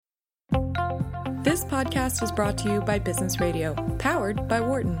This podcast is brought to you by Business Radio, powered by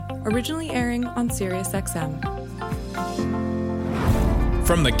Wharton, originally airing on SiriusXM.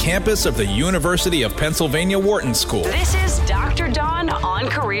 From the campus of the University of Pennsylvania Wharton School. This is Dr. Dawn on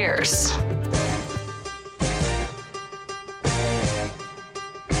Careers.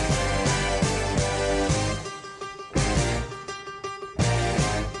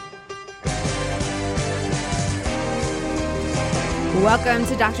 Welcome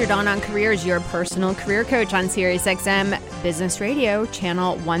to Dr. Dawn on Careers, your personal career coach on SiriusXM Business Radio,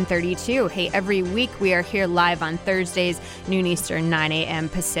 channel 132. Hey, every week we are here live on Thursdays, noon Eastern, 9 a.m.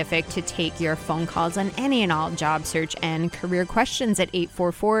 Pacific, to take your phone calls on any and all job search and career questions at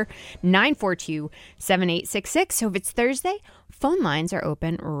 844-942-7866. So if it's Thursday, phone lines are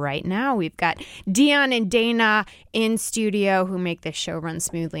open right now. We've got Dion and Dana in studio who make this show run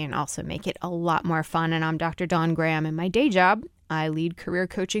smoothly and also make it a lot more fun. And I'm Dr. Dawn Graham. In my day job, I lead career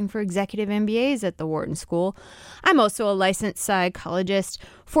coaching for executive MBAs at the Wharton School. I'm also a licensed psychologist,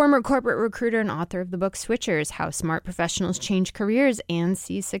 former corporate recruiter, and author of the book Switchers: How Smart Professionals Change Careers and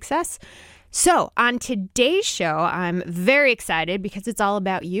Seize Success. So on today's show, I'm very excited because it's all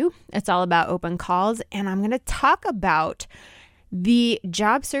about you. It's all about open calls, and I'm going to talk about the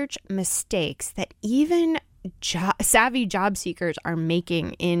job search mistakes that even savvy job seekers are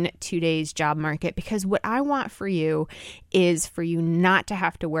making in today's job market, because what I want for you is for you not to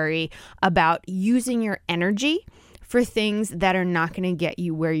have to worry about using your energy for things that are not going to get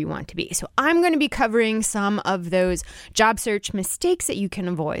you where you want to be. So I'm going to be covering some of those job search mistakes that you can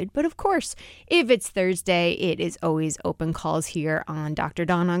avoid. But of course, if it's Thursday, it is always open calls here on Dr.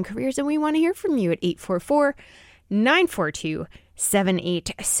 Dawn on Careers, and we want to hear from you at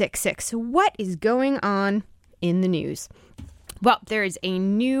 844-942-7866. So what is going on in the news? Well, there is a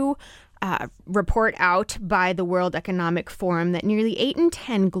new report out by the World Economic Forum that nearly 8 in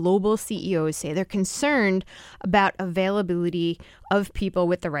 10 global CEOs say they're concerned about availability of people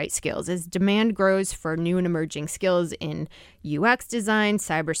with the right skills as demand grows for new and emerging skills in UX design,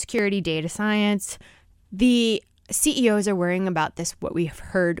 cybersecurity, data science. The CEOs are worrying about this, what we have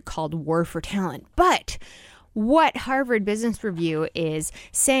heard called war for talent. But what Harvard Business Review is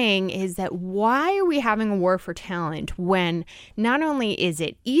saying is that why are we having a war for talent when not only is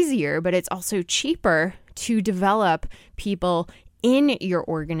it easier, but it's also cheaper to develop people in your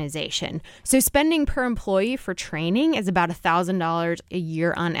organization? So spending per employee for training is about $1,000 a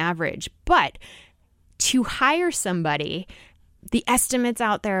year on average. But to hire somebody, the estimates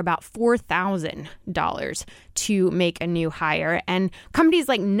out there about $4,000 to make a new hire. And companies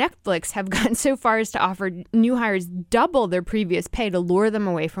like Netflix have gone so far as to offer new hires double their previous pay to lure them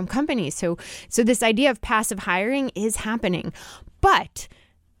away from companies. So this idea of passive hiring is happening. But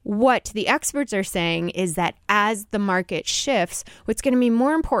what the experts are saying is that as the market shifts, what's going to be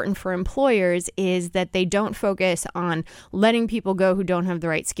more important for employers is that they don't focus on letting people go who don't have the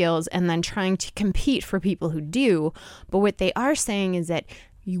right skills and then trying to compete for people who do. But what they are saying is that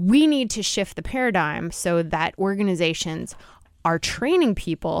we need to shift the paradigm so that organizations are training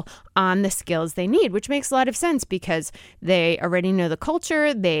people on the skills they need, which makes a lot of sense because they already know the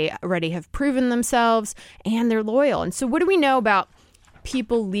culture, they already have proven themselves, and they're loyal. And so what do we know about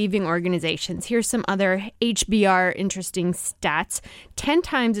people leaving organizations? Here's some other HBR interesting stats. 10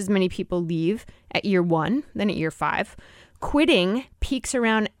 times as many people leave at year 1 than at year 5. Quitting peaks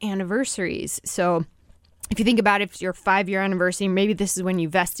around anniversaries. So if you think about it, if it's your 5-year anniversary, maybe this is when you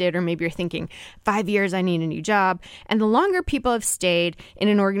vested, or maybe you're thinking 5 years, I need a new job. And the longer people have stayed in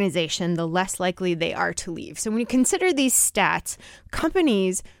an organization, the less likely they are to leave. So when you consider these stats,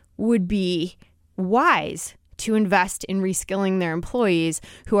 companies would be wise to invest in reskilling their employees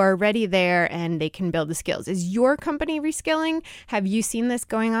who are already there and they can build the skills. Is your company reskilling? Have you seen this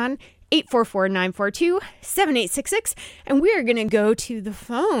going on? 844-942-7866. And we are going to go to the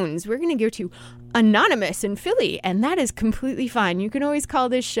phones. We're going to go to Anonymous in Philly, and that is completely fine. You can always call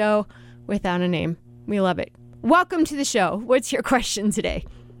this show without a name. We love it. Welcome to the show. What's your question today?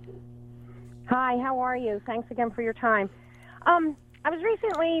 Hi, how are you? Thanks again for your time. I was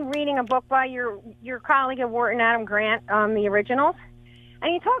recently reading a book by your colleague at Wharton, Adam Grant, The Originals,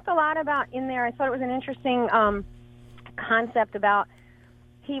 and he talked a lot about in there. I thought it was an interesting concept about.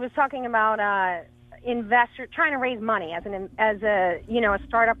 He was talking about investor trying to raise money as a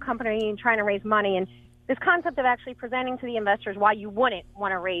startup company trying to raise money, and this concept of actually presenting to the investors why you wouldn't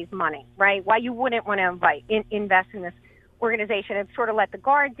want to raise money, right? Why you wouldn't want to invest in this organization. It sort of let the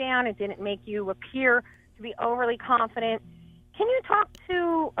guard down. It didn't make you appear to be overly confident. Can you talk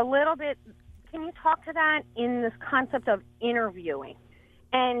to that in this concept of interviewing?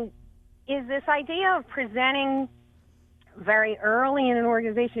 And is this idea of presenting very early in an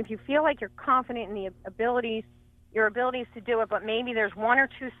organization, if you feel like you're confident in your abilities to do it, but maybe there's one or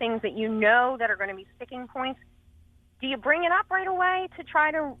two things that you know that are going to be sticking points, do you bring it up right away to try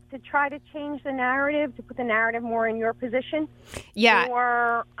to change the narrative, to put the narrative more in your position? Yeah.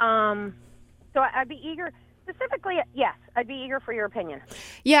 Or so I'd be eager. Specifically, yes, I'd be eager for your opinion.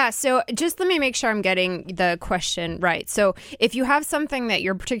 Yeah, so just let me make sure I'm getting the question right. So if you have something that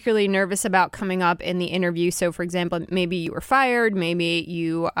you're particularly nervous about coming up in the interview, so for example, maybe you were fired, maybe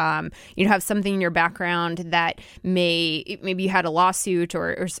you have something in your background that maybe you had a lawsuit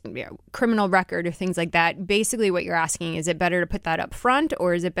or criminal record or things like that. Basically what you're asking, is it better to put that up front,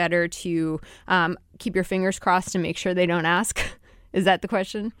 or is it better to keep your fingers crossed and make sure they don't ask? Is that the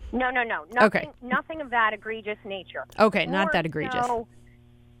question? No. Nothing of that egregious nature. Okay, not that egregious. So,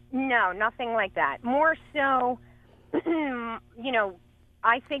 no, nothing like that. More so,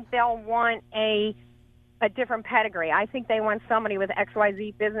 I think they'll want a different pedigree. I think they want somebody with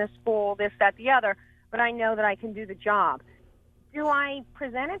XYZ business school, this, that, the other, but I know that I can do the job. Do I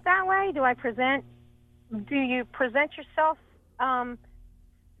present it that way? Do you present yourself,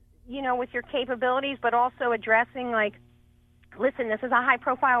 with your capabilities, but also addressing, like, listen, this is a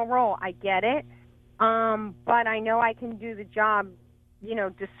high-profile role. I get it, but I know I can do the job,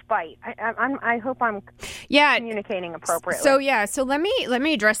 despite. I hope I'm communicating appropriately. So let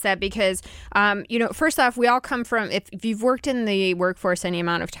me address that because, first off, we all come from, if you've worked in the workforce any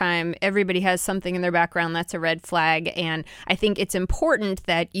amount of time, everybody has something in their background that's a red flag, and I think it's important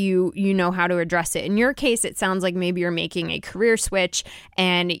that you know how to address it. In your case, it sounds like maybe you're making a career switch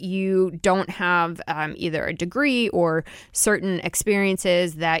and you don't have either a degree or certain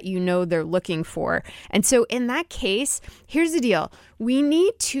experiences that they're looking for. And so in that case, here's the deal. We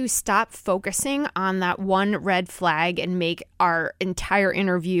need to stop focusing on that one red flag and make our entire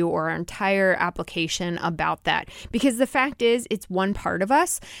interview or our entire application about that. Because the fact is, it's one part of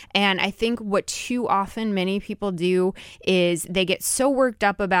us. And I think what too often many people do is they get so worked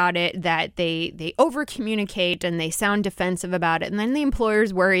up about it that they over-communicate and they sound defensive about it. And then the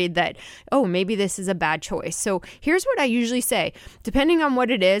employer's worried that, oh, maybe this is a bad choice. So here's what I usually say. Depending on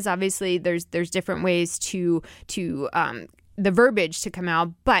what it is, obviously there's different ways to the verbiage to come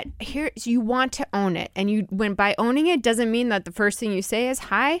out, but here you want to own it. And by owning it doesn't mean that the first thing you say is,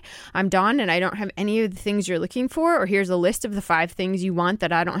 hi, I'm Dawn and I don't have any of the things you're looking for, or here's a list of the 5 things you want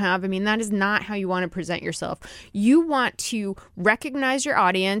that I don't have. I mean, that is not how you want to present yourself. You want to recognize your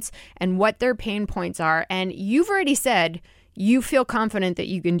audience and what their pain points are. And you've already said you feel confident that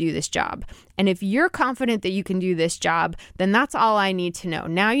you can do this job. And if you're confident that you can do this job, then that's all I need to know.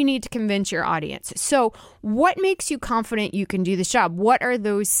 Now you need to convince your audience. So what makes you confident you can do this job? What are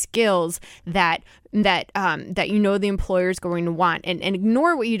those skills that the employer is going to want? And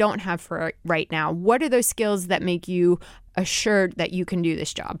ignore what you don't have for right now. What are those skills that make you assured that you can do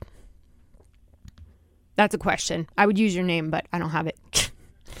this job? That's a question. I would use your name, but I don't have it.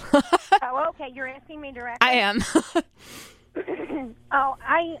 Oh, okay. You're asking me directly? I am.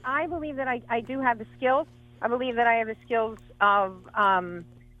 I believe that I do have the skills. I believe that I have the skills of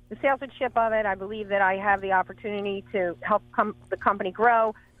the salesmanship of it. I believe that I have the opportunity to help the company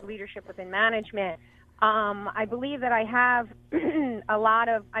grow, the leadership within management. I believe that I have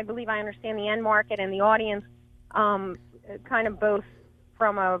I believe I understand the end market and the audience, kind of both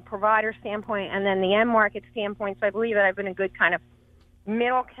from a provider standpoint and then the end market standpoint. So I believe that I've been a good kind of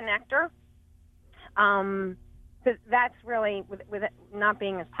middle connector. Because that's really, with it not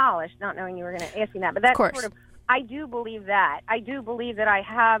being as polished, not knowing you were going to ask me that, but that's sort of, I do believe that. I do believe that I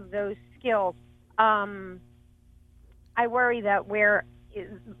have those skills. I worry that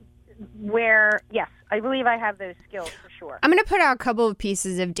yes, I believe I have those skills for sure. I'm going to put out a couple of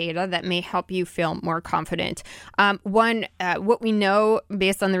pieces of data that may help you feel more confident. One, what we know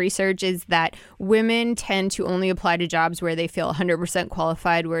based on the research is that women tend to only apply to jobs where they feel 100%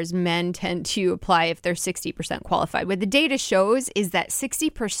 qualified, whereas men tend to apply if they're 60% qualified. What the data shows is that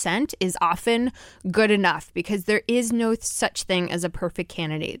 60% is often good enough because there is no such thing as a perfect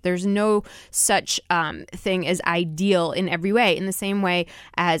candidate. There's no such thing as ideal in every way. In the same way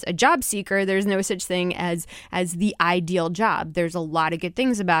as a job seeker, there's no such thing as the ideal job. There's a lot of good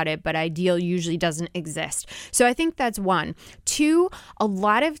things about it, but ideal usually doesn't exist. So I think that's one. 2, a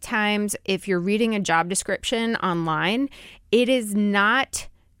lot of times if you're reading a job description online, it is not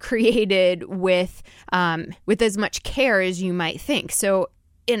created with as much care as you might think. So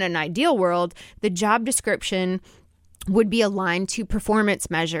in an ideal world, the job description would be aligned to performance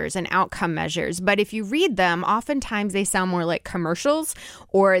measures and outcome measures. But if you read them, oftentimes they sound more like commercials,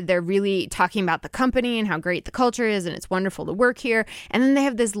 or they're really talking about the company and how great the culture is and it's wonderful to work here. And then they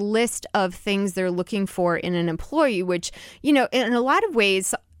have this list of things they're looking for in an employee, which, in a lot of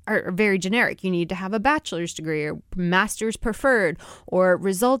ways are very generic. You need to have a bachelor's degree or master's preferred or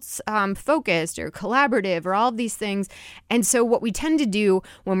results focused or collaborative or all of these things. And so what we tend to do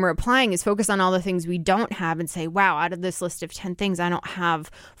when we're applying is focus on all the things we don't have and say, wow, out of this list of 10 things, I don't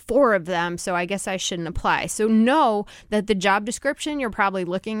have 4 of them, so I guess I shouldn't apply. So know that the job description you're probably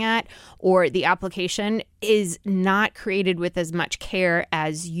looking at or the application is not created with as much care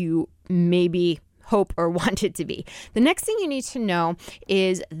as you maybe hope or want it to be. The next thing you need to know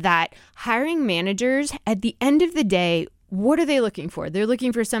is that hiring managers, at the end of the day, what are they looking for? They're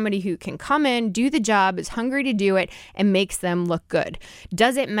looking for somebody who can come in, do the job, is hungry to do it, and makes them look good.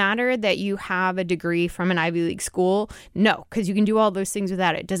 Does it matter that you have a degree from an Ivy League school? No, because you can do all those things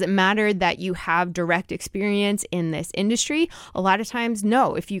without it. Does it matter that you have direct experience in this industry? A lot of times,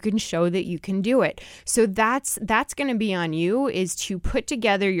 no, if you can show that you can do it. So that's going to be on you, is to put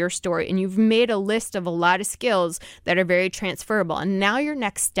together your story. And you've made a list of a lot of skills that are very transferable. And now your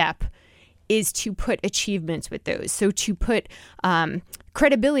next step is to put achievements with those. So to put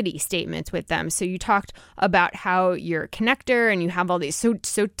credibility statements with them. So you talked about how you're a connector and you have all these. So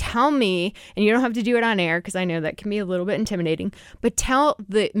tell me, and you don't have to do it on air because I know that can be a little bit intimidating, but tell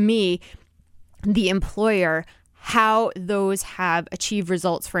me, the employer, how those have achieved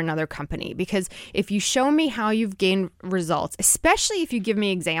results for another company. Because if you show me how you've gained results, especially if you give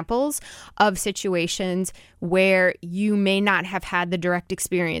me examples of situations where you may not have had the direct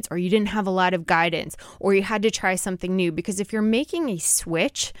experience, or you didn't have a lot of guidance, or you had to try something new. Because if you're making a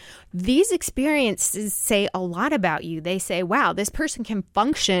switch, these experiences say a lot about you. They say, wow, this person can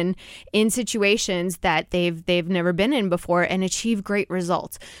function in situations that they've never been in before and achieve great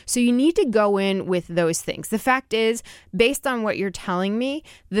results. So you need to go in with those things. The fact is, based on what you're telling me,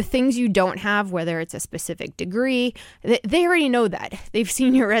 the things you don't have, whether it's a specific degree, they already know that. They've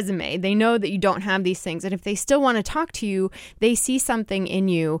seen your resume. They know that you don't have these things. And if they still want to talk to you, they see something in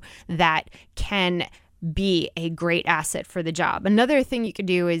you that can be a great asset for the job. Another thing you could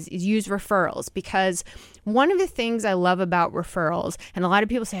do is use referrals, because one of the things I love about referrals, and a lot of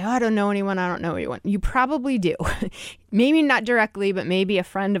people say, oh, I don't know anyone. You probably do. Maybe not directly, but maybe a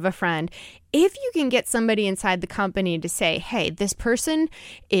friend of a friend. If you can get somebody inside the company to say, hey, this person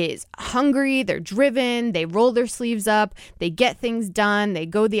is hungry, they're driven, they roll their sleeves up, they get things done, they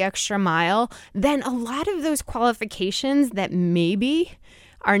go the extra mile, then a lot of those qualifications that maybe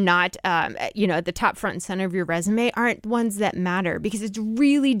are not, at the top, front and center of your resume aren't ones that matter, because it's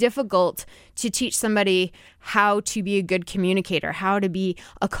really difficult to teach somebody how to be a good communicator, how to be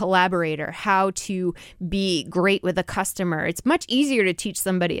a collaborator, how to be great with a customer. It's much easier to teach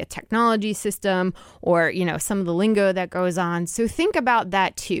somebody a technology system or, some of the lingo that goes on. So think about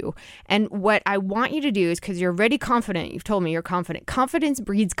that too. And what I want you to do is, because you're already confident, you've told me you're confident. Confidence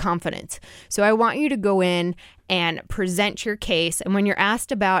breeds confidence. So I want you to go in and present your case. And when you're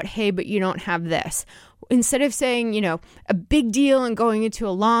asked about, hey, but you don't have this, instead of saying, a big deal and going into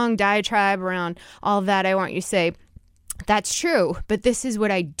a long diatribe around all of that, I want you to say, that's true, but this is what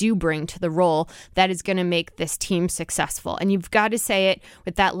I do bring to the role that is going to make this team successful. And you've got to say it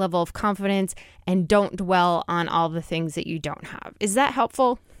with that level of confidence, and don't dwell on all the things that you don't have. Is that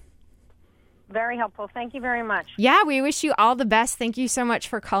helpful? Very helpful. Thank you very much. Yeah, we wish you all the best. Thank you so much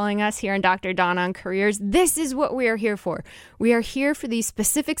for calling us here on Dr. Dawn on Careers. This is what we are here for. We are here for these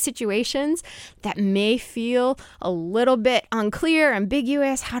specific situations that may feel a little bit unclear,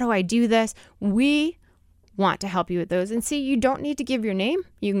 ambiguous. How do I do this? We want to help you with those. And see, you don't need to give your name.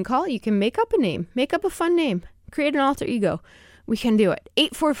 You can call. You can make up a name. Make up a fun name. Create an alter ego. We can do it.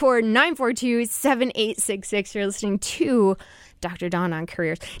 844-942-7866. You're listening to Dr. Dawn on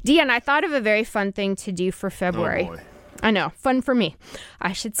Careers. Deanne, I thought of a very fun thing to do for February. Oh boy. I know, fun for me,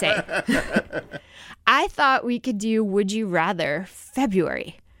 I should say. I thought we could do Would You Rather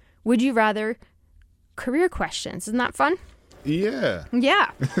February. Would you rather career questions? Isn't that fun? Yeah.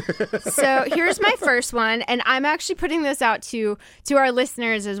 Yeah. So here's my first one, and I'm actually putting this out to our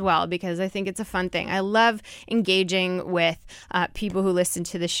listeners as well, because I think it's a fun thing. I love engaging with people who listen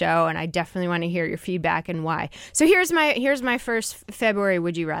to the show, and I definitely want to hear your feedback and why. So here's my first February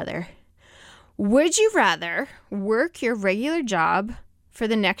Would You Rather. Would you rather work your regular job for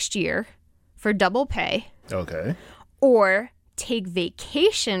the next year for double pay? Okay. Or take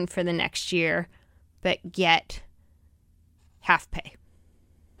vacation for the next year but get half pay?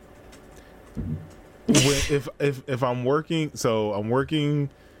 If I'm working, so I'm working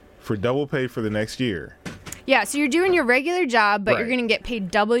for double pay for the next year. Yeah, so you're doing your regular job, but you're going to get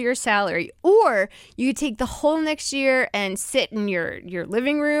paid double your salary. Or you take the whole next year and sit in your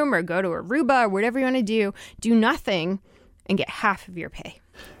living room or go to Aruba or whatever you want to do nothing, and get half of your pay.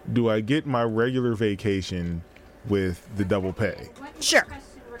 Do I get my regular vacation with the double pay? Sure.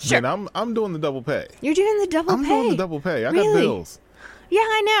 Then I'm doing the double pay. You're doing the double pay? I'm doing the double pay. I Really? got bills. Yeah,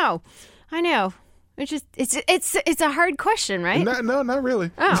 I know. It's just it's a hard question, right? No, not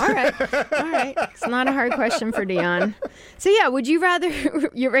really. Oh, all right. It's not a hard question for Dion. So yeah, would you rather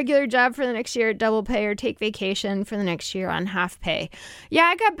your regular job for the next year at double pay or take vacation for the next year on half pay? Yeah,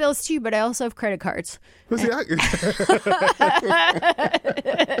 I got bills too, but I also have credit cards.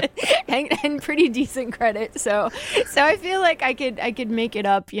 And pretty decent credit. So I feel like I could make it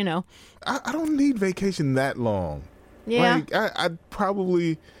up, you know. I don't need vacation that long. Yeah. Like I'd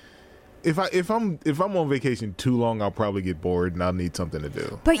probably if I'm on vacation too long, I'll probably get bored and I'll need something to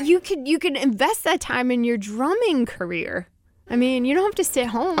do. But you could invest that time in your drumming career. I mean, you don't have to stay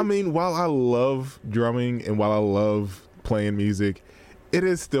home. I mean, while I love drumming and while I love playing music, it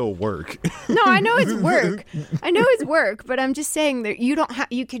is still work. No, I know it's work. But I'm just saying that you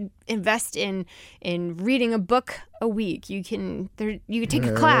could invest in reading a book a week. You can take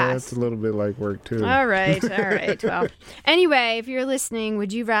a class. That's a little bit like work too. All right. Well, anyway, if you're listening,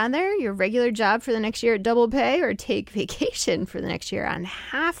 would you rather your regular job for the next year at double pay or take vacation for the next year on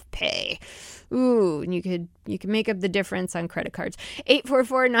half pay? Ooh, and you could make up the difference on credit cards.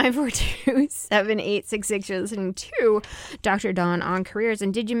 844-942-7866. You're listening to Dr. Dawn on Careers.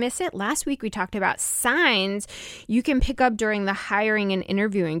 And did you miss it? Last week we talked about signs you can pick up during the hiring and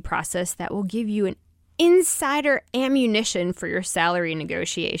interviewing process that will give you an insider ammunition for your salary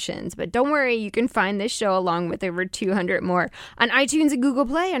negotiations. But don't worry, you can find this show along with over 200 more on iTunes and Google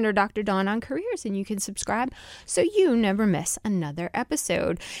Play under Dr. Dawn on Careers, and you can subscribe so you never miss another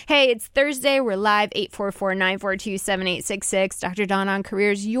episode. Hey, it's Thursday. We're live, 844-942-7866. Dr. Dawn on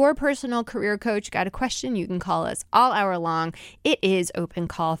Careers, your personal career coach. Got a question? You can call us all hour long. It is Open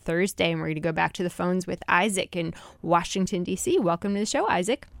Call Thursday, and we're going to go back to the phones with Isaac in Washington, D.C. Welcome to the show,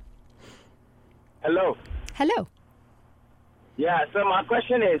 Isaac. Hello. Yeah, so my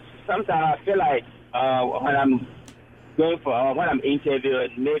question is, sometimes I feel like when I'm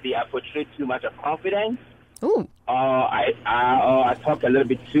interviewing, maybe I portray too much of confidence. Ooh. I talk a little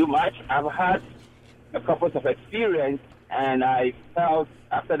bit too much. I've had a couple of experience, and I felt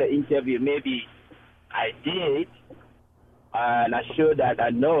after the interview maybe I did, and I showed that I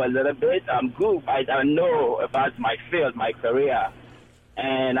know a little bit. I'm good. I know about my field, my career.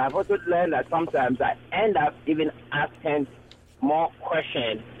 And I've also learned that sometimes I end up even asking more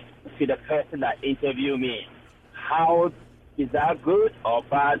questions to the person that interviewed me. How is that good or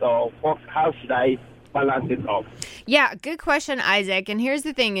bad, or how should I balance it off? Yeah, good question, Isaac. And here's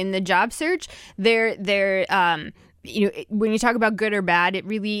the thing: in the job search, when you talk about good or bad, it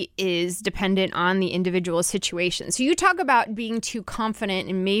really is dependent on the individual situation. So you talk about being too confident,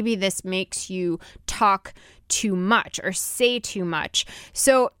 and maybe this makes you talk too much or say too much.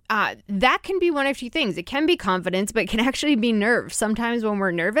 So that can be one of two things. It can be confidence, but it can actually be nerves. Sometimes when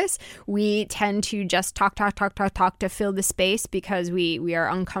we're nervous, we tend to just talk to fill the space because we are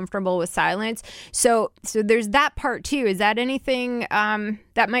uncomfortable with silence. So there's that part too. Is that anything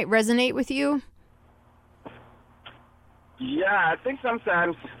that might resonate with you? Yeah, I think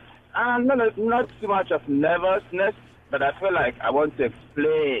sometimes not too much of nervousness, but I feel like I want to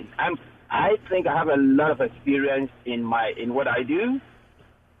explain. I think I have a lot of experience in what I do,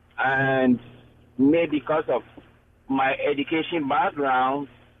 and maybe because of my education background,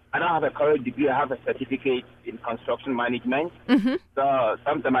 I don't have a college degree. I have a certificate in construction management. Mm-hmm. So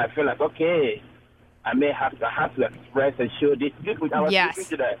sometimes I feel like, okay, I may have to express and show this. I was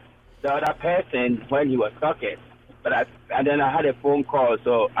speaking to the other person when he was talking, and then I had a phone call,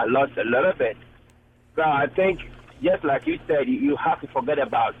 so I lost a little bit. So I think, just like you said, you have to forget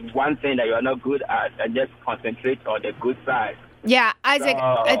about one thing that you're not good at and just concentrate on the good side. Yeah, Isaac,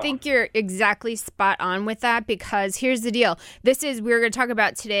 I think you're exactly spot on with that, because here's the deal. We're going to talk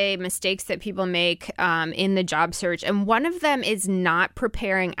about today mistakes that people make in the job search. And one of them is not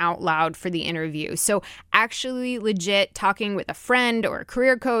preparing out loud for the interview. So actually legit talking with a friend or a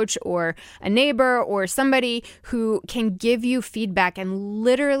career coach or a neighbor or somebody who can give you feedback and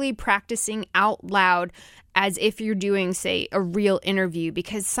literally practicing out loud as if you're doing, say, a real interview,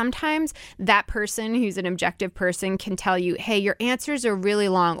 because sometimes that person who's an objective person can tell you, hey, your answers are really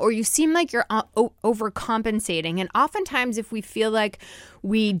long, or you seem like you're overcompensating. And oftentimes if we feel like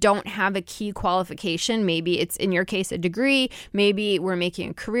we don't have a key qualification, maybe it's in your case a degree, maybe we're making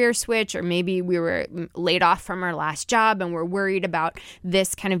a career switch, or maybe we were laid off from our last job and we're worried about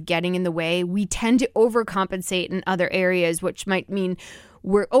this kind of getting in the way, we tend to overcompensate in other areas, which might mean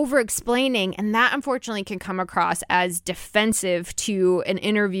we're over-explaining, and that unfortunately can come across as defensive to an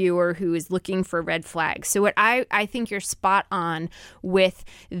interviewer who is looking for red flags. So what I think you're spot on with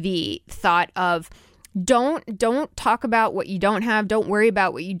the thought of don't talk about what you don't have, don't worry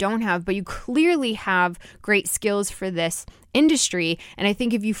about what you don't have, but you clearly have great skills for this industry. And I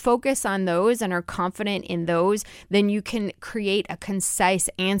think if you focus on those and are confident in those, then you can create a concise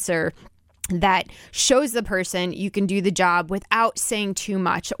answer that shows the person you can do the job without saying too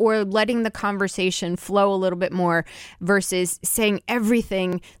much, or letting the conversation flow a little bit more versus saying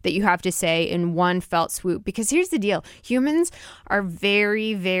everything that you have to say in one felt swoop. Because here's the deal. Humans are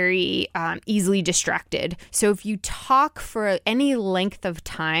very, very easily distracted. So if you talk for any length of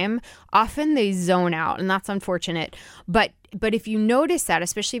time, often they zone out, and that's unfortunate. But if you notice that,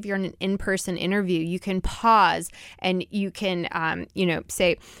 especially if you're in an in-person interview, you can pause and you can,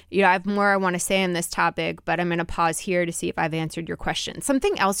 say, I have more I want to say on this topic, but I'm going to pause here to see if I've answered your question.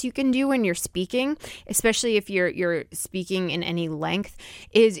 Something else you can do when you're speaking, especially if you're speaking in any length,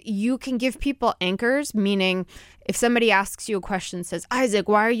 is you can give people anchors, meaning if somebody asks you a question, says, Isaac,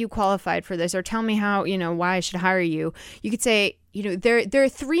 why are you qualified for this? Or tell me how, why I should hire you. You could say, there are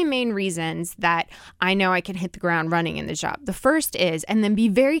three main reasons that I know I can hit the ground running in the job. The first is, and then be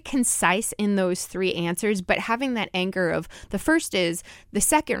very concise in those three answers, but having that anchor of the first is, the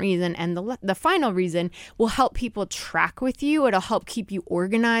second reason, and the final reason will help people track with you. It'll help keep you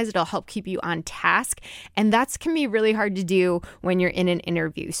organized. It'll help keep you on task. And that can be really hard to do when you're in an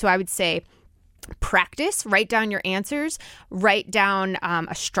interview. So I would say, practice, write down your answers, write down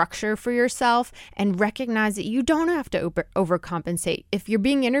a structure for yourself, and recognize that you don't have to overcompensate. If you're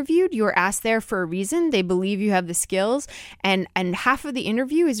being interviewed, you're asked there for a reason. They believe you have the skills, and half of the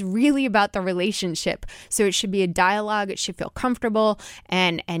interview is really about the relationship. So it should be a dialogue. It should feel comfortable,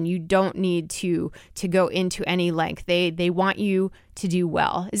 and you don't need to go into any length. They want you to do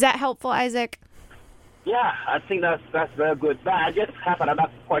well. Is that helpful, Isaac? Yeah, I think that's very good. But I just have another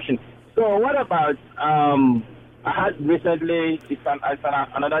question. So what about, I had recently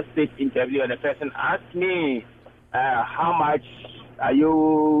another state interview, and the person asked me, how much are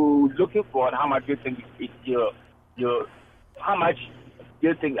you looking for, and how much do you think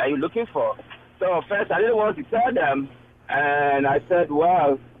are you looking for? So first I didn't want to tell them, and I said,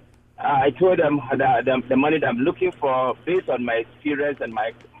 well, I told them that the money that I'm looking for, based on my experience and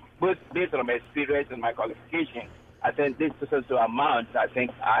my qualification, I think this is the amount I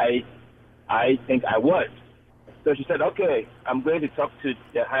think I was. So she said, okay, I'm going to talk to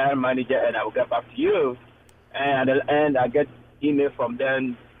the hiring manager and I will get back to you. And at the end, I get email from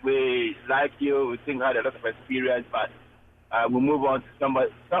them. We like you. We think you had a lot of experience, but we'll move on to somebody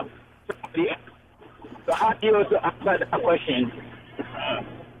else. So how do you also answer that question?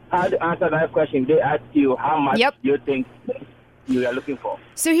 How to answer that question? They ask you how much you think you are looking for.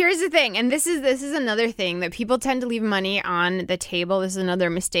 So here's the thing, and this is another thing that people tend to leave money on the table. This is another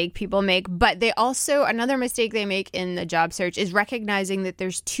mistake people make, but another mistake they make in the job search is recognizing that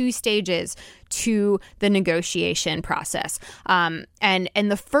there's two stages to the negotiation process. And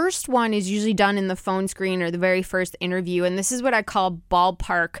the first one is usually done in the phone screen or the very first interview. And this is what I call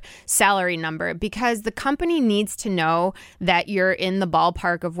ballpark salary number, because the company needs to know that you're in the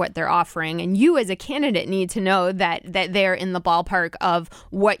ballpark of what they're offering. And you as a candidate need to know that they're in the ballpark of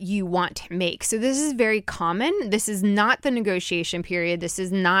what you want to make. So this is very common. This is not the negotiation period. This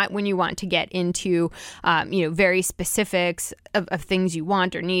is not when you want to get into, very specifics of things you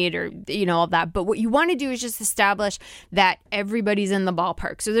want or need or, all that. But what you want to do is just establish that everybody's in the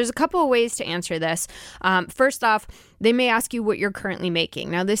ballpark. So there's a couple of ways to answer this. First off, they may ask you what you're currently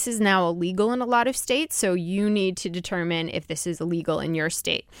making. Now, this is now illegal in a lot of states, so you need to determine if this is illegal in your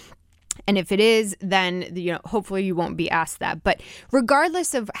state. And if it is, then, hopefully you won't be asked that. But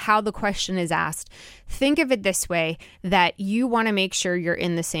regardless of how the question is asked, think of it this way, that you want to make sure you're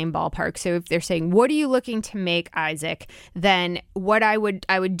in the same ballpark. So if they're saying, what are you looking to make, Isaac? Then what I would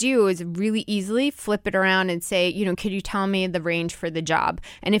do is really easily flip it around and say, could you tell me the range for the job?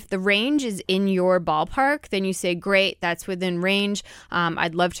 And if the range is in your ballpark, then you say, great, that's within range.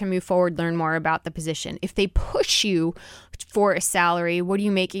 I'd love to move forward, learn more about the position. If they push you for a salary, what are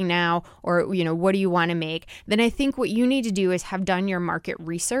you making now? Or, what do you want to make? Then I think what you need to do is have done your market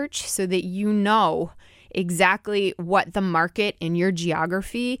research so that exactly what the market in your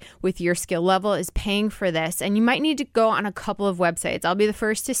geography with your skill level is paying for this. And you might need to go on a couple of websites. I'll be the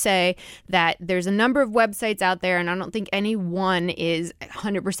first to say that there's a number of websites out there, and I don't think any one is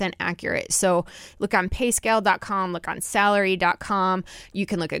 100% accurate. So look on payscale.com, look on salary.com. You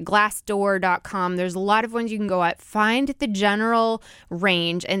can look at glassdoor.com. There's a lot of ones you can go at. Find the general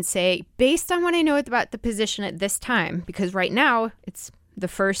range and say, based on what I know about the position at this time, because right now it's the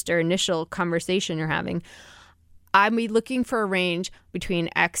first or initial conversation you're having, I'd be looking for a range between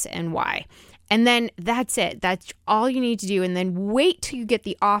X and Y. And then that's it. That's all you need to do. And then wait till you get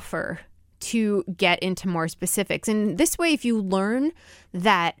the offer to get into more specifics. And this way, if you learn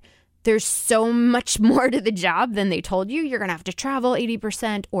that there's so much more to the job than they told you, you're going to have to travel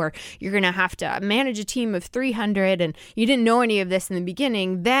 80%, or you're going to have to manage a team of 300, and you didn't know any of this in the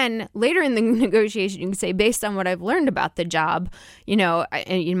beginning, then later in the negotiation, you can say, based on what I've learned about the job,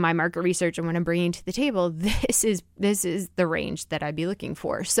 in my market research and what I'm bringing to the table, this is the range that I'd be looking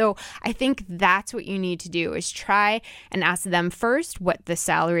for. So I think that's what you need to do, is try and ask them first what the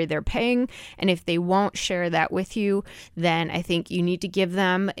salary they're paying. And if they won't share that with you, then I think you need to give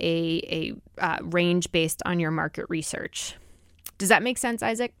them a range based on your market research. Does that make sense,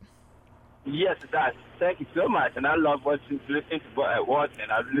 Isaac? Yes, it does. Thank you so much. And I love listening to Wharton,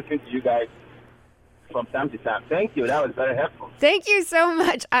 and I've listened to you guys from time to time. Thank you. That was very helpful. Thank you so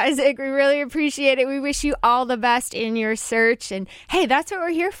much, Isaac. We really appreciate it. We wish you all the best in your search. And hey, that's what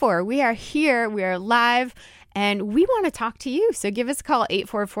we're here for. We are here. We are live. And we want to talk to you. So give us a call,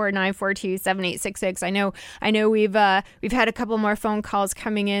 844-942-7866. I know we've had a couple more phone calls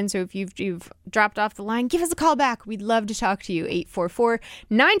coming in. So if you've dropped off the line, give us a call back. We'd love to talk to you.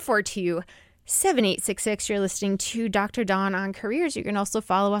 844-942-7866. 7866. You're listening to Dr. Dawn on Careers. You can also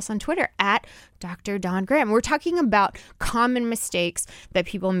follow us on Twitter at Dr. Dawn Graham. We're talking about common mistakes that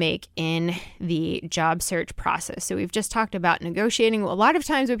people make in the job search process. So we've just talked about negotiating. A lot of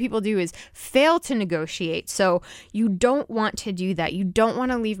times what people do is fail to negotiate. So you don't want to do that. You don't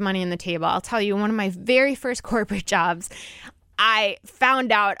want to leave money on the table. I'll tell you, one of my very first corporate jobs, I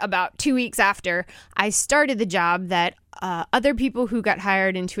found out about 2 weeks after I started the job that other people who got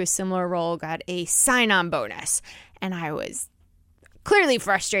hired into a similar role got a sign-on bonus. And I was clearly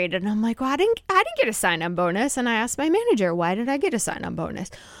frustrated. And I'm like, well, I didn't get a sign-on bonus. And I asked my manager, why did I get a sign-on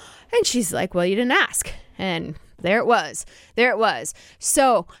bonus? And she's like, well, you didn't ask. And there it was.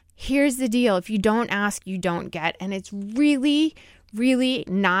 So here's the deal. If you don't ask, you don't get. And it's really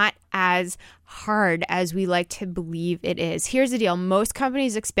not as hard as we like to believe it is. Here's the deal. Most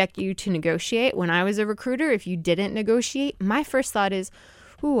companies expect you to negotiate. When I was a recruiter, if you didn't negotiate, my first thought is,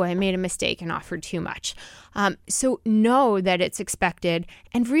 I made a mistake and offered too much. So know that it's expected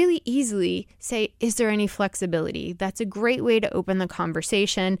and really easily say, is there any flexibility? That's a great way to open the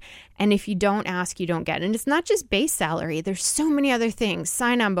conversation. And if you don't ask, you don't get. And it's not just base salary. There's so many other things,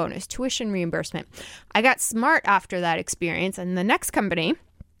 sign-on bonus, tuition reimbursement. I got smart after that experience. And the next company,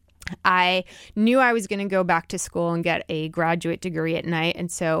 I knew I was going to go back to school and get a graduate degree at night.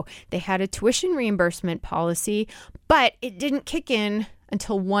 And so they had a tuition reimbursement policy, but it didn't kick in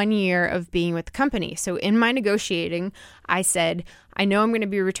until 1 year of being with the company. So in my negotiating, I said, I know I'm going to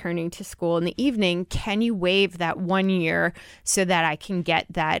be returning to school in the evening. Can you waive that 1 year so that I can get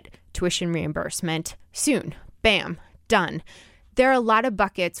that tuition reimbursement soon? Bam, done. There are a lot of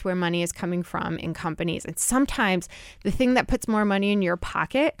buckets where money is coming from in companies. And sometimes the thing that puts more money in your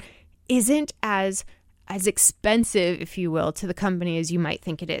pocket isn't as expensive, if you will, to the company as you might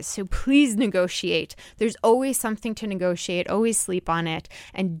think it is. So please negotiate. There's always something to negotiate. Always sleep on it.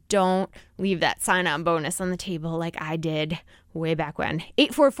 And don't leave that sign-on bonus on the table like I did way back when.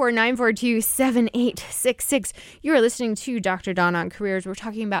 844-942-7866. You are listening to Dr. Dawn on Careers. We're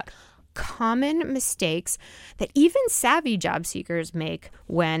talking about common mistakes that even savvy job seekers make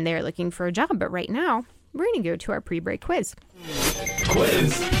when they're looking for a job. But right now, we're going to go to our pre-break quiz.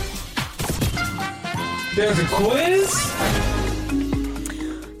 Quiz? There's a quiz?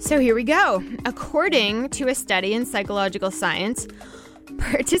 So here we go. According to a study in psychological science,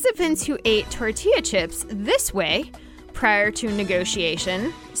 participants who ate tortilla chips this way prior to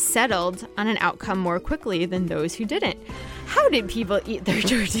negotiation settled on an outcome more quickly than those who didn't. How did people eat their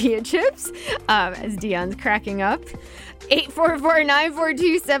tortilla chips? As Dion's cracking up.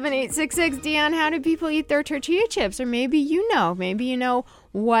 844-942-7866. Dion, how did people eat their tortilla chips? Or maybe you know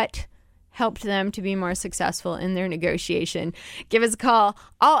what helped them to be more successful in their negotiation. Give us a call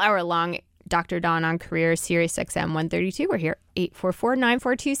all hour long. Dr. Dawn on Careers, Sirius XM 132. We're here,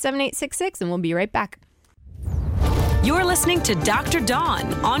 844-942-7866, and we'll be right back. You're listening to Dr.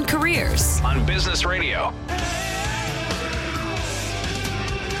 Dawn on Careers on Business Radio.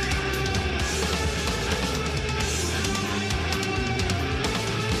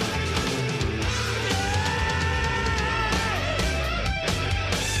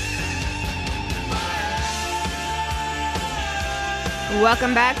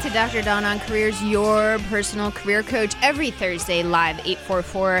 Welcome back to Dr. Dawn on Careers, your personal career coach, every Thursday live,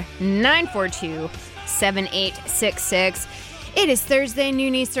 844-942-7866. It is Thursday,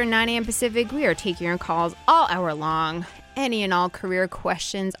 noon Eastern, 9 a.m. Pacific. We are taking your calls all hour long. Any and all career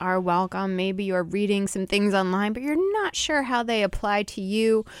questions are welcome. Maybe you're reading some things online, but you're not sure how they apply to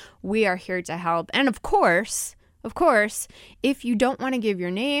you. We are here to help. And of course, if you don't want to give your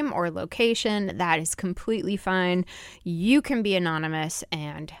name or location, that is completely fine. You can be anonymous,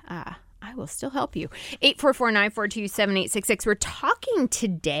 and I will still help you. 844-942-7866. We're talking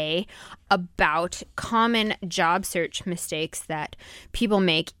today about common job search mistakes that people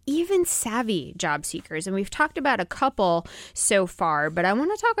make, even savvy job seekers. And we've talked about a couple so far, but I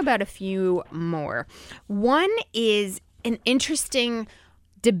want to talk about a few more. One is an interesting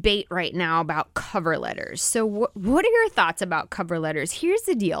debate right now about cover letters. So what are your thoughts about cover letters? Here's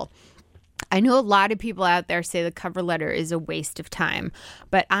the deal. I know a lot of people out there say the cover letter is a waste of time,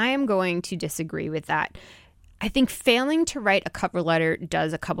 but I am going to disagree with that. I think failing to write a cover letter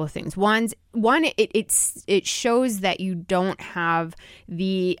does a couple of things. One, it shows that you don't have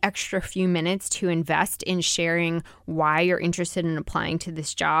the extra few minutes to invest in sharing why you're interested in applying to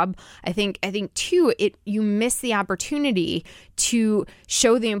this job. I think two, you miss the opportunity to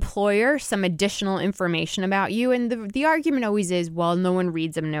show the employer some additional information about you. And the argument always is, well, no one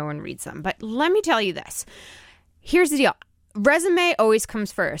reads them. But let me tell you this. Here's the deal. Resume always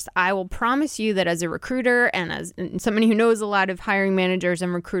comes first. I will promise you that as a recruiter and as somebody who knows a lot of hiring managers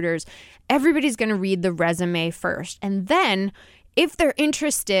and recruiters, everybody's going to read the resume first. And then if they're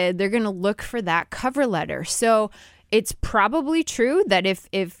interested, they're going to look for that cover letter. So it's probably true that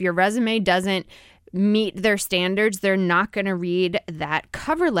if your resume doesn't meet their standards, they're not going to read that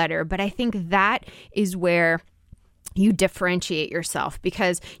cover letter. But I think that is where you differentiate yourself,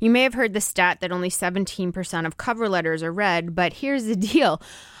 because you may have heard the stat that only 17% of cover letters are read, but here's the deal.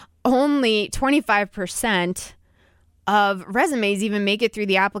 Only 25% of resumes even make it through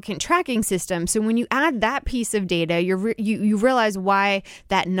the applicant tracking system. So when you add that piece of data, you realize why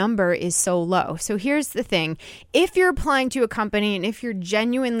that number is so low. So here's the thing. If you're applying to a company and if you're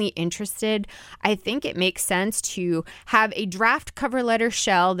genuinely interested, I think it makes sense to have a draft cover letter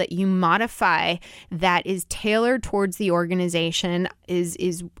shell that you modify that is tailored towards the organization,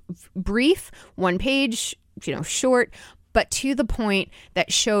 is brief, one page, short, but to the point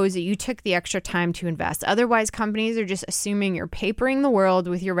that shows that you took the extra time to invest. Otherwise, companies are just assuming you're papering the world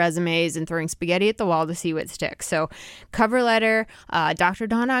with your resumes and throwing spaghetti at the wall to see what sticks. So cover letter, Dr.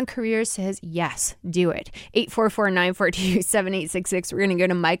 Dawn on Careers says, yes, do it. 844-942-7866. We're going to go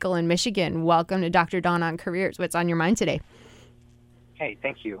to Michael in Michigan. Welcome to Dr. Dawn on Careers. What's on your mind today? Hey,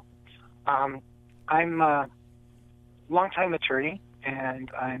 thank you. I'm a longtime attorney,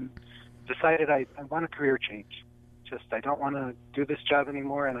 and I'm decided I want a career change. I don't want to do this job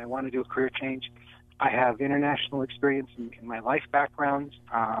anymore, and I want to do a career change. I have international experience in my life background,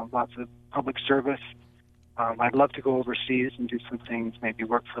 lots of public service. I'd love to go overseas and do some things, maybe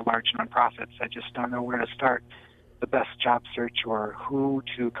work for large nonprofits. I just don't know where to start the best job search or who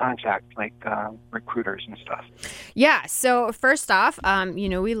to contact, like recruiters and stuff. Yeah. So first off,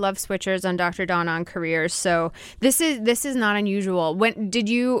 we love switchers on Dr. Dawn on Careers. So this is not unusual.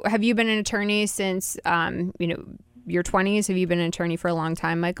 Have you been an attorney since your 20s? Have you been an attorney for a long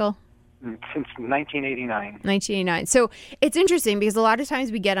time, Michael? Since 1989. 1989. So it's interesting because a lot of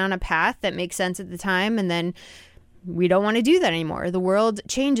times we get on a path that makes sense at the time, and then we don't want to do that anymore. The world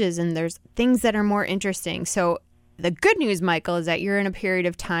changes and there's things that are more interesting. So the good news, Michael, is that you're in a period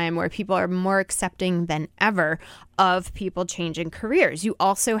of time where people are more accepting than ever of people changing careers. You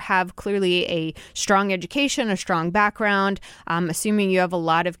also have clearly a strong education, a strong background. I'm assuming you have a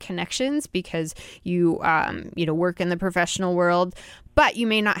lot of connections because you work in the professional world, but you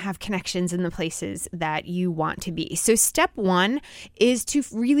may not have connections in the places that you want to be. So step one is to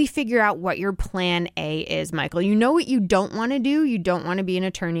really figure out what your plan A is, Michael. You know what you don't want to do. You don't want to be an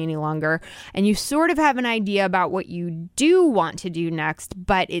attorney any longer. And you sort of have an idea about what you do want to do next,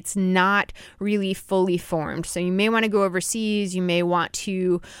 but it's not really fully formed. So you may want to go overseas. You may want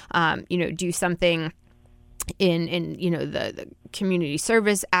to, do something in the community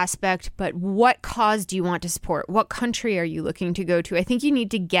service aspect, but what cause do you want to support? What country are you looking to go to? I think you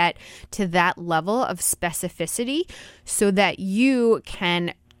need to get to that level of specificity so that you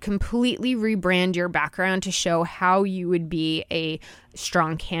can completely rebrand your background to show how you would be a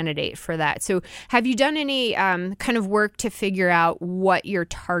strong candidate for that. So have you done any kind of work to figure out what your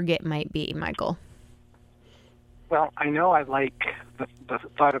target might be, Michael? Well, I know I like the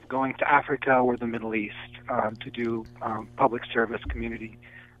thought of going to Africa or the Middle East to do public service, community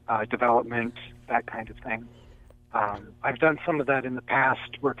development, that kind of thing. I've done some of that in the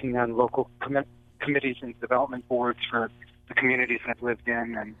past, working on local committees and development boards for the communities I've lived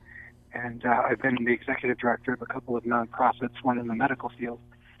in, and I've been the executive director of a couple of nonprofits, one in the medical field.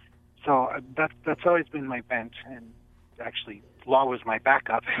 So that's always been my bent, and actually law was my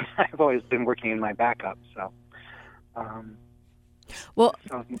backup. I've always been working in my backup, so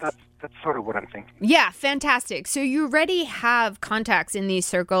that's sort of what I'm thinking. Yeah, fantastic. So you already have contacts in these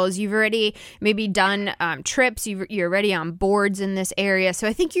circles. You've already maybe done trips. You're already on boards in this area. So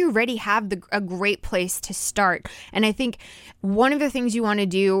I think you already have a great place to start. And I think one of the things you want to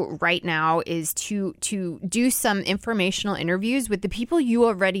do right now is to do some informational interviews with the people you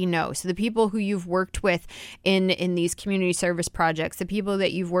already know. So the people who you've worked with in these community service projects, the people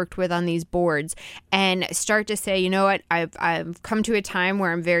that you've worked with on these boards, and start to say, you know what, I've come to a time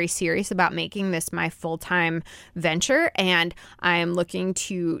where I'm very serious about making this my full-time venture, and I'm looking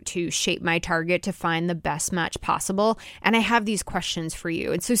to shape my target to find the best match possible. And I have these questions for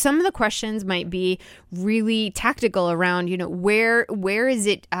you. And so some of the questions might be really tactical around, where is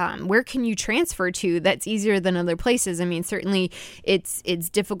it, where can you transfer to that's easier than other places? I mean, certainly it's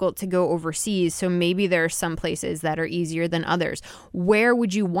difficult to go overseas. So maybe there are some places that are easier than others. Where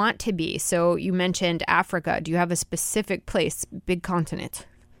would you want to be? So you mentioned Africa. Do you have a specific place, big continent?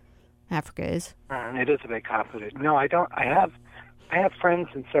 Africa is. It is a big continent. No, I don't. I have friends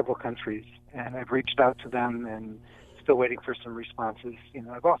in several countries, and I've reached out to them, and still waiting for some responses.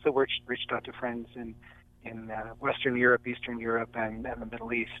 I've also reached out to friends in Western Europe, Eastern Europe, and the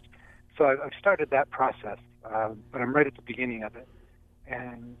Middle East. So I've started that process, but I'm right at the beginning of it,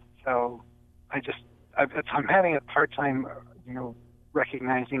 and so I'm having a hard time,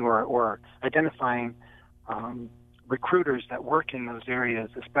 recognizing or identifying recruiters that work in those areas,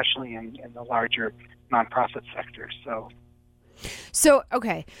 especially in the larger nonprofit sector. So,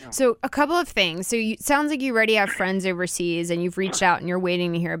 okay. So a couple of things. So it sounds like you already have friends overseas and you've reached out and you're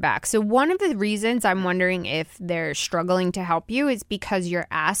waiting to hear back. So one of the reasons I'm wondering if they're struggling to help you is because your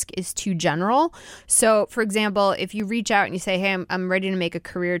ask is too general. So, for example, if you reach out and you say, hey, I'm ready to make a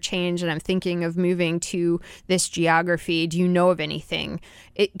career change and I'm thinking of moving to this geography, do you know of anything?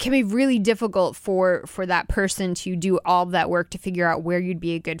 It can be really difficult for that person to do all of that work to figure out where you'd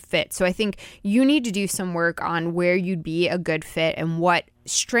be a good fit. So I think you need to do some work on where you'd be a good fit and what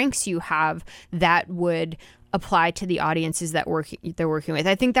strengths you have that would apply to the audiences that they're working with.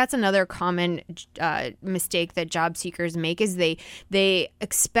 I think that's another common mistake that job seekers make is they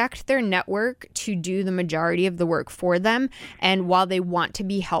expect their network to do the majority of the work for them. And while they want to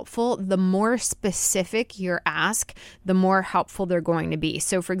be helpful, the more specific your ask, the more helpful they're going to be.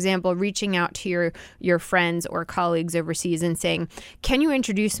 So, for example, reaching out to your friends or colleagues overseas and saying, can you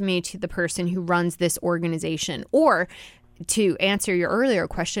introduce me to the person who runs this organization? Or to answer your earlier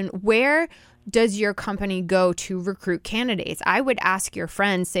question, where does your company go to recruit candidates? I would ask your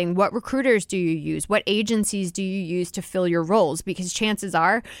friends saying, what recruiters do you use? What agencies do you use to fill your roles? Because chances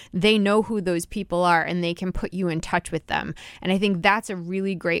are they know who those people are and they can put you in touch with them. And I think that's a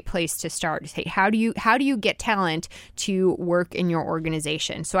really great place to start. Say, how do you get talent to work in your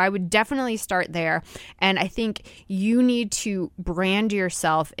organization? So I would definitely start there. And I think you need to brand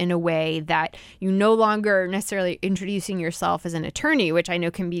yourself in a way that you no longer necessarily introducing yourself as an attorney, which I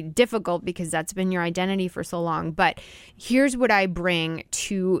know can be difficult because that's been your identity for so long. But here's what I bring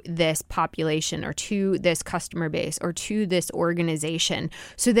to this population or to this customer base or to this organization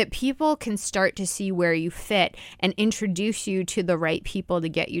so that people can start to see where you fit and introduce you to the right people to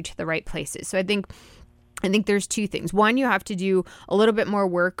get you to the right places. So I think there's two things. One, you have to do a little bit more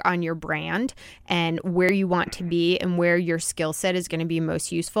work on your brand and where you want to be and where your skill set is going to be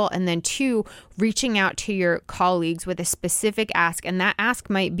most useful. And then two, reaching out to your colleagues with a specific ask. And that ask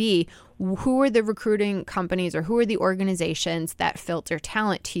might be, who are the recruiting companies or who are the organizations that filter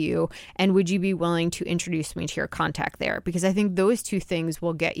talent to you? And would you be willing to introduce me to your contact there? Because I think those two things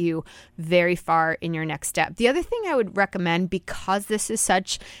will get you very far in your next step. The other thing I would recommend, because this is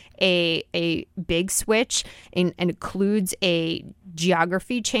such a big switch and includes a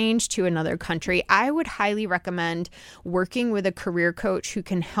geography change to another country, I would highly recommend working with a career coach who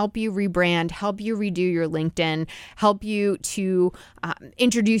can help you rebrand, help you redo your LinkedIn, help you to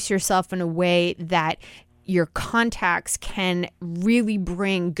introduce yourself in a way that your contacts can really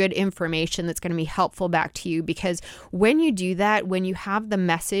bring good information that's going to be helpful back to you. Because when you do that, when you have the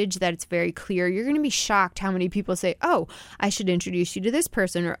message that it's very clear, you're going to be shocked how many people say, oh, I should introduce you to this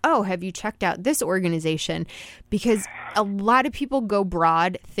person, or, oh, have you checked out this organization? Because a lot of people go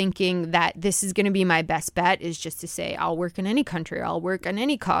broad thinking that this is going to be my best bet is just to say, I'll work in any country, or I'll work on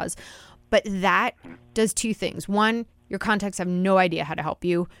any cause. But that does two things. One, your contacts have no idea how to help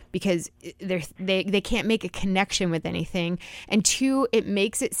you because they can't make a connection with anything. And 2, it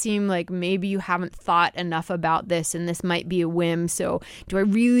makes it seem like maybe you haven't thought enough about this and this might be a whim. So do I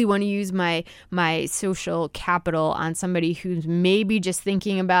really want to use my social capital on somebody who's maybe just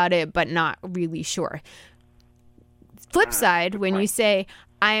thinking about it but not really sure? Flip side, when you say,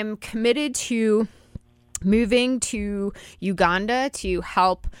 I am committed to moving to Uganda to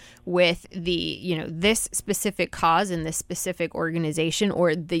help with this specific cause in this specific organization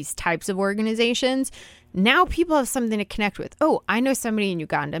or these types of organizations, now people have something to connect with. Oh, I know somebody in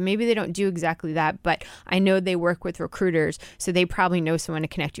Uganda. Maybe they don't do exactly that, but I know they work with recruiters, so they probably know someone to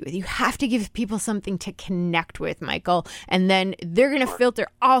connect you with. You have to give people something to connect with, Michael, and then they're going to filter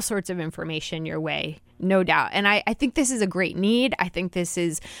all sorts of information your way. No doubt. And I think this is a great need. I think this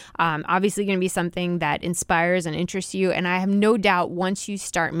is obviously going to be something that inspires and interests you. And I have no doubt once you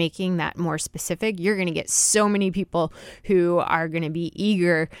start making that more specific, you're going to get so many people who are going to be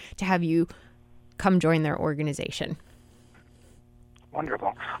eager to have you come join their organization.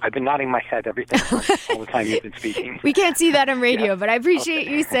 Wonderful. I've been nodding my head everything all the time you've been speaking. We can't see that on radio, but I appreciate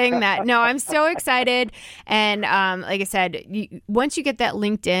you saying that. No, I'm so excited. And like I said, once you get that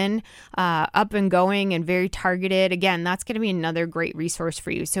LinkedIn up and going and very targeted, again, that's going to be another great resource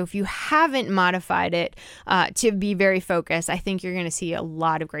for you. So if you haven't modified it to be very focused, I think you're going to see a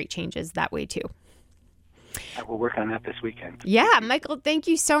lot of great changes that way too. I will work on that this weekend. Yeah, Michael, thank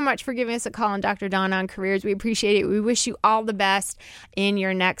you so much for giving us a call on Dr. Dawn on Careers. We appreciate it. We wish you all the best in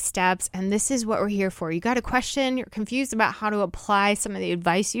your next steps. And this is what we're here for. You got a question, you're confused about how to apply some of the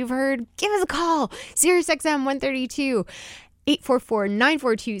advice you've heard, give us a call. SiriusXM 132.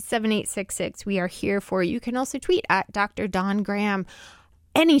 844-942-7866. We are here for you. You can also tweet at Dr. Dawn Graham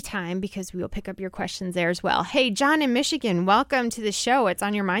anytime because we will pick up your questions there as well. Hey, John in Michigan, welcome to the show. What's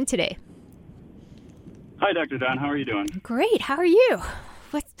on your mind today? Hi, Dr. Dawn. How are you doing? Great. How are you?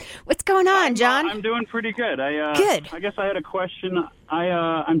 What's going on, John? I'm doing pretty good. Good. I guess I had a question.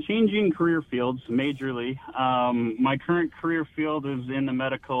 I'm changing career fields majorly. My current career field is in the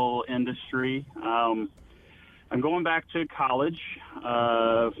medical industry. I'm going back to college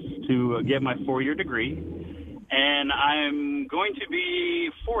to get my 4-year degree, and I'm going to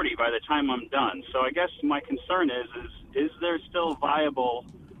be 40 by the time I'm done. So I guess my concern is there still viable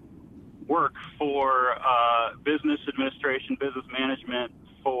work for business administration, business management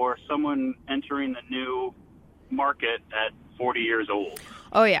for someone entering the new market at 40 years old?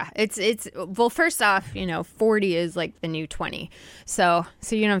 Oh yeah, it's well, first off, 40 is like the new 20, so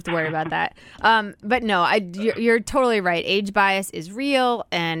you don't have to worry about that. But no, you're totally right. Age bias is real,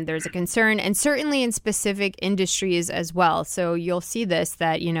 and there's a concern, and certainly in specific industries as well. So you'll see this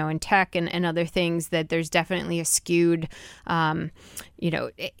that in tech and other things that there's definitely a skewed,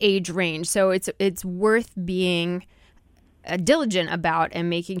 age range. So it's worth being diligent about and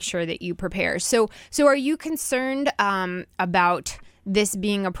making sure that you prepare. So are you concerned about this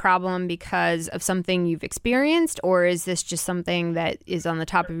being a problem because of something you've experienced, or is this just something that is on the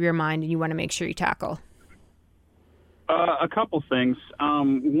top of your mind and you want to make sure you tackle? A couple things.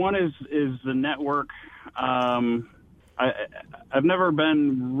 One is the network. I've never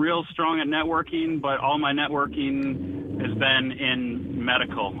been real strong at networking, but all my networking has been in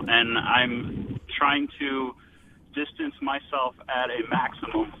medical, and I'm trying to distance myself at a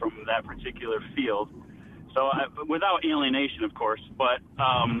maximum from that particular field. So without alienation, of course, but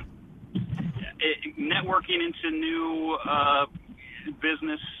networking into new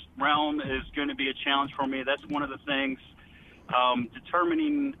business realm is going to be a challenge for me. That's one of the things.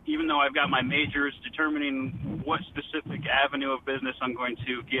 Determining, even though I've got my majors, determining what specific avenue of business I'm going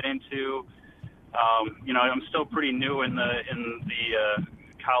to get into. I'm still pretty new in the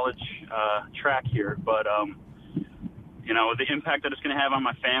college track here, but the impact that it's going to have on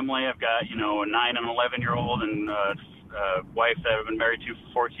my family. I've got, a 9 and 11-year-old and a wife that I've been married to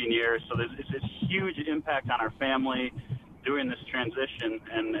for 14 years. So it's a huge impact on our family doing this transition.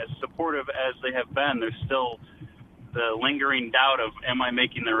 And as supportive as they have been, there's still the lingering doubt of, am I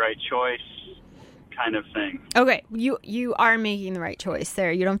making the right choice kind of thing. Okay, you are making the right choice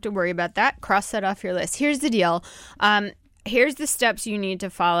there. You don't have to worry about that. Cross that off your list. Here's the deal. Here's the steps you need to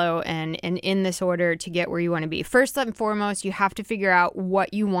follow and in this order to get where you want to be. First and foremost, you have to figure out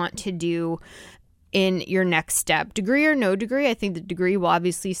what you want to do in your next step. Degree or no degree, I think the degree will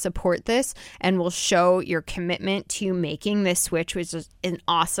obviously support this and will show your commitment to making this switch, which is an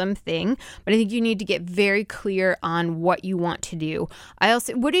awesome thing. But I think you need to get very clear on what you want to do.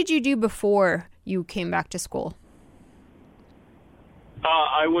 What did you do before you came back to school?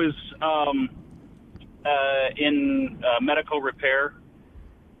 I was in medical repair,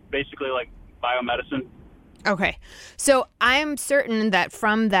 basically like biomedicine. Okay. So I'm certain that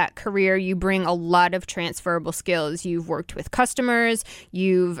from that career, you bring a lot of transferable skills. You've worked with customers,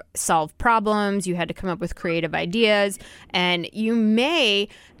 you've solved problems, you had to come up with creative ideas, and you may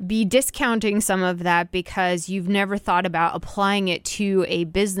be discounting some of that because you've never thought about applying it to a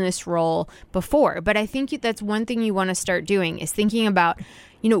business role before. But I think that's one thing you want to start doing is thinking about,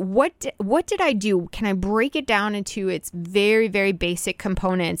 what did I do? Can I break it down into its very, very basic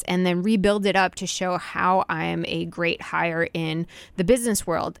components and then rebuild it up to show how I am a great hire in the business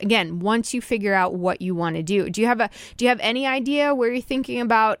world? Again, once you figure out what you want to do, do you have any idea where you're thinking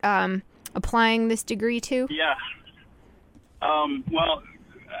about applying this degree to? Yeah. Well,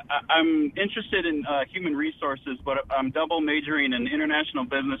 I'm interested in human resources, but I'm double majoring in international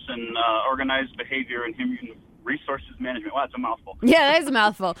business and organized behavior and human resources management. Wow, that's a mouthful. Yeah, that is a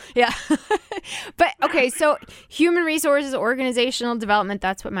mouthful. Yeah. But okay, so human resources, organizational development,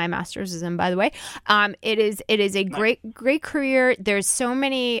 that's what my master's is in, by the way. It is a great career. There's so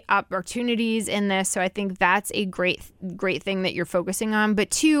many opportunities in this. So I think that's a great thing that you're focusing on. But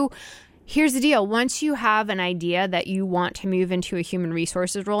two, here's the deal. Once you have an idea that you want to move into a human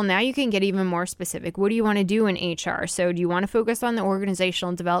resources role, now you can get even more specific. What do you want to do in HR? So do you want to focus on the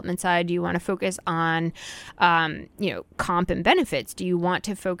organizational development side? Do you want to focus on, comp and benefits? Do you want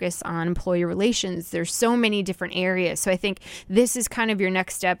to focus on employee relations? There's so many different areas. So I think this is kind of your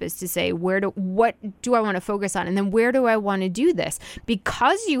next step is to say, what do I want to focus on? And then where do I want to do this?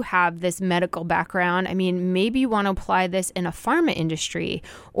 Because you have this medical background, I mean, maybe you want to apply this in a pharma industry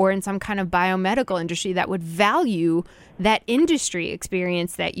or in some kind of biomedical industry that would value that industry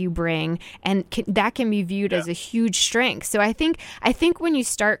experience that you bring, and that can be viewed as a huge strength. So I think when you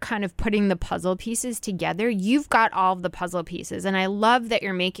start kind of putting the puzzle pieces together, you've got all of the puzzle pieces. And I love that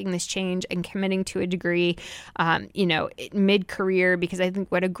you're making this change and committing to a degree, mid-career, because I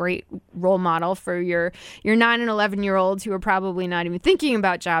think what a great role model for your 9 and 11-year-olds who are probably not even thinking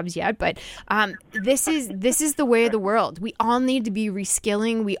about jobs yet. But this is the way of the world. We all need to be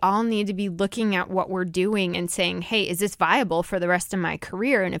reskilling. We all need to be looking at what we're doing and saying, hey, is this viable for the rest of my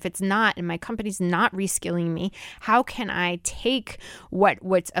career? And if it's not, and my company's not reskilling me, how can I take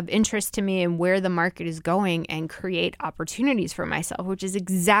what's of interest to me and where the market is going and create opportunities for myself, which is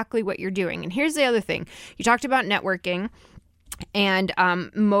exactly what you're doing. And here's the other thing. You talked about networking. And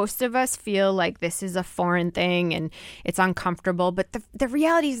most of us feel like this is a foreign thing and it's uncomfortable. But the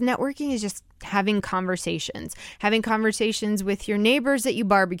reality is networking is just having conversations with your neighbors that you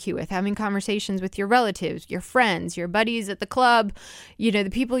barbecue with, having conversations with your relatives, your friends, your buddies at the club, the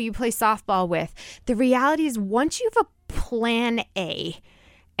people you play softball with. The reality is once you have a plan A,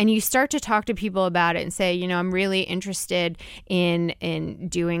 and you start to talk to people about it and say, I'm really interested in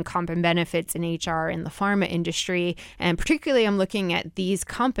doing comp and benefits in HR in the pharma industry. And particularly I'm looking at these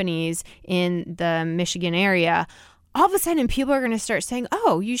companies in the Michigan area. All of a sudden people are going to start saying,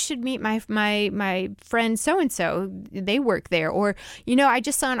 oh, you should meet my friend so-and-so. They work there. Or, I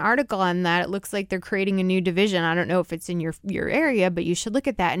just saw an article on that. It looks like they're creating a new division. I don't know if it's in your area, but you should look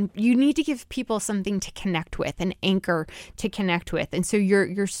at that. And you need to give people something to connect with, an anchor to connect with. And so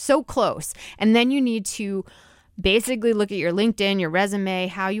you're so close. And then you need to basically look at your LinkedIn, your resume,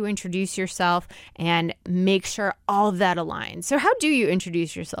 how you introduce yourself, and make sure all of that aligns. So how do you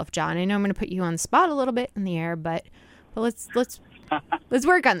introduce yourself, John? I know I'm going to put you on the spot a little bit in the air, but let's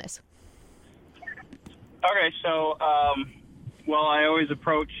work on this. Okay, so I always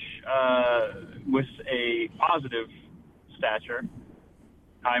approach with a positive stature.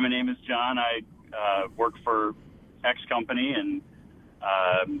 Hi, my name is John. I work for X company and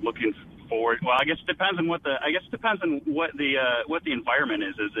looking forward. Well, I guess it depends on what the environment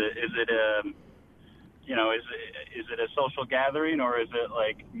is. Is it a social gathering, or is it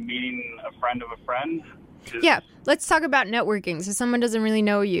like meeting a friend of a friend? Yeah, let's talk about networking. So someone doesn't really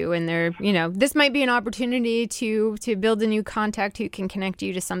know you, and they're, this might be an opportunity to build a new contact who can connect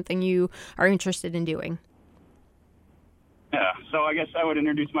you to something you are interested in doing. Yeah, so I guess I would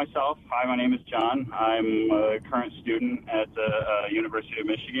introduce myself. Hi, my name is John. I'm a current student at the University of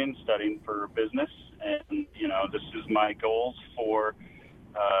Michigan studying for business. And, this is my goals for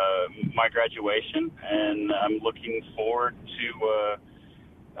my graduation. And I'm looking forward to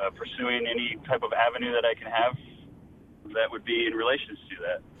pursuing any type of avenue that I can have that would be in relation to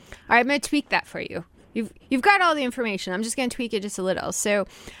that. All right, I'm going to tweak that for you. You've got all the information. I'm just going to tweak it just a little. So,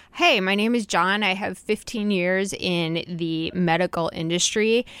 hey, my name is John. I have 15 years in the medical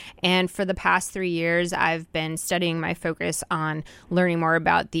industry. And for the past 3 years, I've been studying my focus on learning more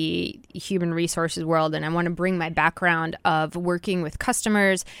about the human resources world. And I want to bring my background of working with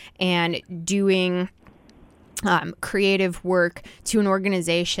customers and doing creative work to an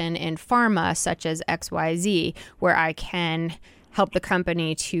organization in pharma such as XYZ, where I can help the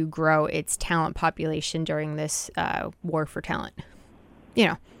company to grow its talent population during this war for talent.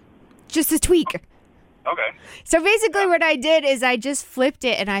 Just a tweak. Okay. So basically what I did is I just flipped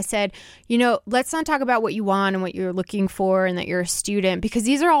it and I said, let's not talk about what you want and what you're looking for and that you're a student, because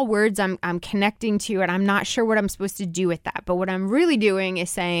these are all words I'm connecting to and I'm not sure what I'm supposed to do with that. But what I'm really doing is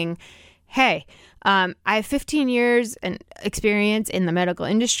saying, hey, I have 15 years and experience in the medical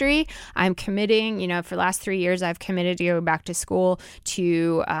industry. I'm committing, for the last 3 years, I've committed to go back to school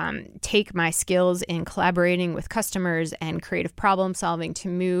to take my skills in collaborating with customers and creative problem solving to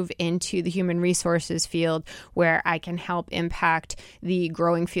move into the human resources field where I can help impact the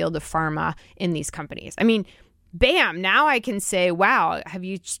growing field of pharma in these companies. I mean, bam, now I can say, wow, have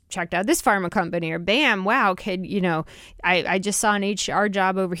you checked out this pharma company? Or bam, wow, I just saw an HR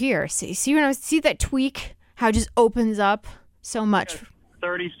job over here. See that tweak? How it just opens up so much.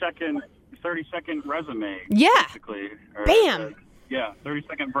 30-second resume. Yeah. Basically. Bam.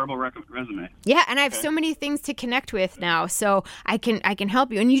 30-second verbal resume. Yeah, and I have so many things to connect with now, so I can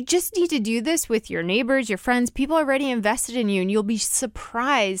help you. And you just need to do this with your neighbors, your friends, people already invested in you, and you'll be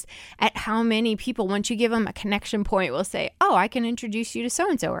surprised at how many people, once you give them a connection point, will say, oh, I can introduce you to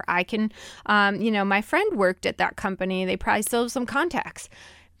so-and-so, or I can, my friend worked at that company. They probably still have some contacts.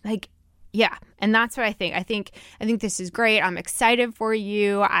 Yeah, and that's what I think. I think this is great. I'm excited for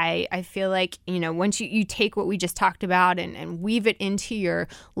you. I feel like, once you take what we just talked about and weave it into your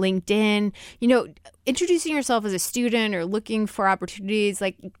LinkedIn, introducing yourself as a student or looking for opportunities,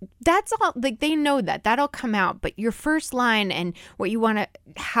 that's all, they know that'll come out. But your first line and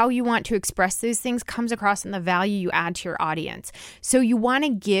how you want to express those things comes across in the value you add to your audience. So you want to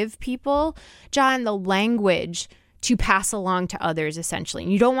give people, John, the language to pass along to others, essentially.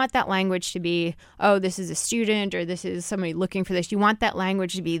 And you don't want that language to be, oh, this is a student or this is somebody looking for this. You want that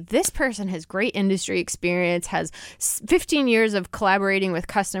language to be, this person has great industry experience, has 15 years of collaborating with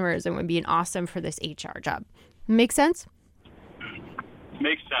customers, and would be an awesome for this HR job. Make sense?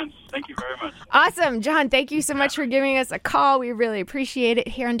 Makes sense. Thank you very much. Awesome. John, thank you so much for giving us a call. We really appreciate it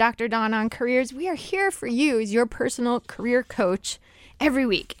here on Dr. Dawn on Careers. We are here for you as your personal career coach every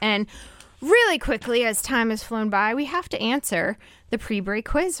week. And really quickly, as time has flown by, we have to answer the pre-break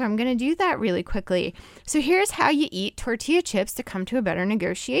quiz. So I'm going to do that really quickly. So here's how you eat tortilla chips to come to a better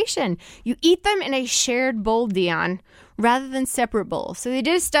negotiation. You eat them in a shared bowl, Dion, rather than separate bowls. So they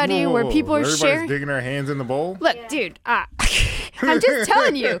did a study where people are sharing. Everybody's digging their hands in the bowl? Look, dude, I'm just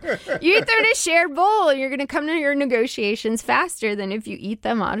telling you. You eat them in a shared bowl and you're going to come to your negotiations faster than if you eat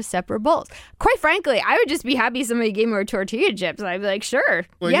them out of separate bowls. Quite frankly, I would just be happy somebody gave me more tortilla chips. I'd be like, sure.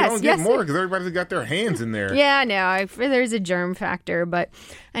 Well, yes, you don't get more because everybody's got their hands in there. Yeah, no, there's a germ factor. But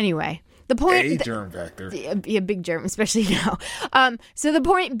anyway, the point... A germ factor. A big germ, especially now. So the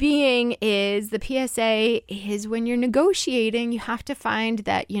point being is the PSA is when you're negotiating, you have to find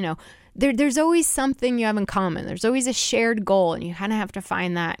that, there's always something you have in common. There's always a shared goal, and you kind of have to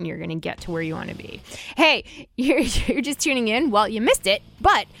find that, and you're going to get to where you want to be. Hey, you're just tuning in. Well, you missed it,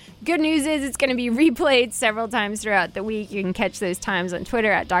 but good news is it's going to be replayed several times throughout the week. You can catch those times on Twitter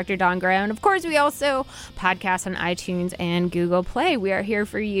at Dr. Dawn Graham. And of course, we also podcast on iTunes and Google Play. We are here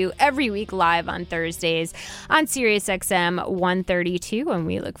for you every week live on Thursdays on SiriusXM 132, and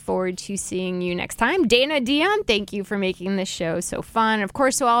we look forward to seeing you next time. Dana, Dion, thank you for making this show so fun. Of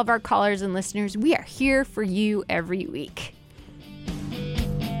course, to all of our callers and listeners, we are here for you every week.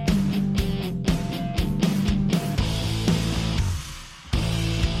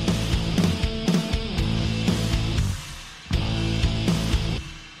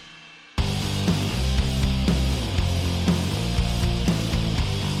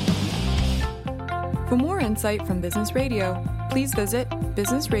 For more insight from Business Radio, please visit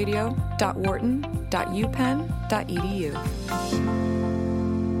businessradio.wharton.upenn.edu.